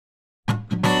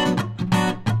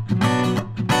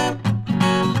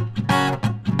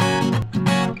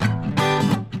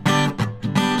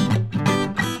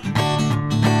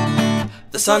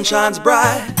sun shines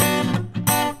bright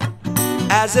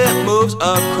as it moves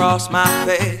across my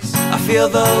face. I feel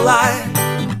the light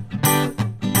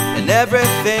and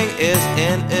everything is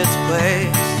in its place.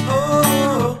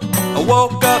 Oh, I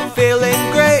woke up feeling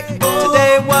great.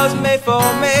 Today was made for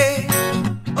me,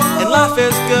 and life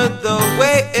is good the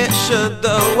way it should,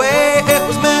 the way it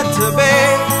was meant to be.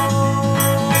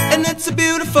 And it's a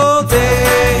beautiful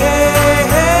day.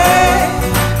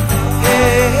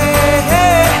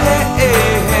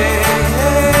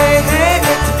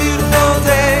 It's a beautiful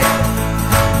day.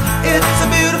 It's a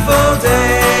beautiful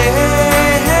day.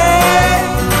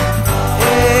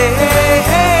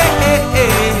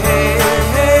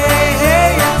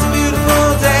 It's a beautiful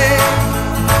day.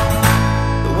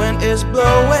 The wind is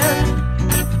blowing,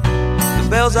 the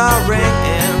bells are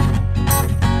ringing,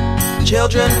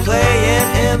 children playing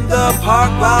in the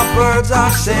park while birds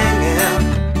are singing.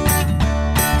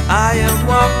 I am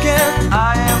walking,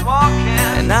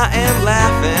 and I am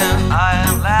laughing,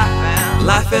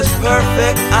 Life is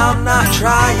perfect, I'm not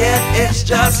trying, it's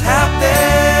just happening.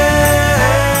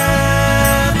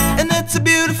 And it's a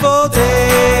beautiful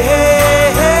day.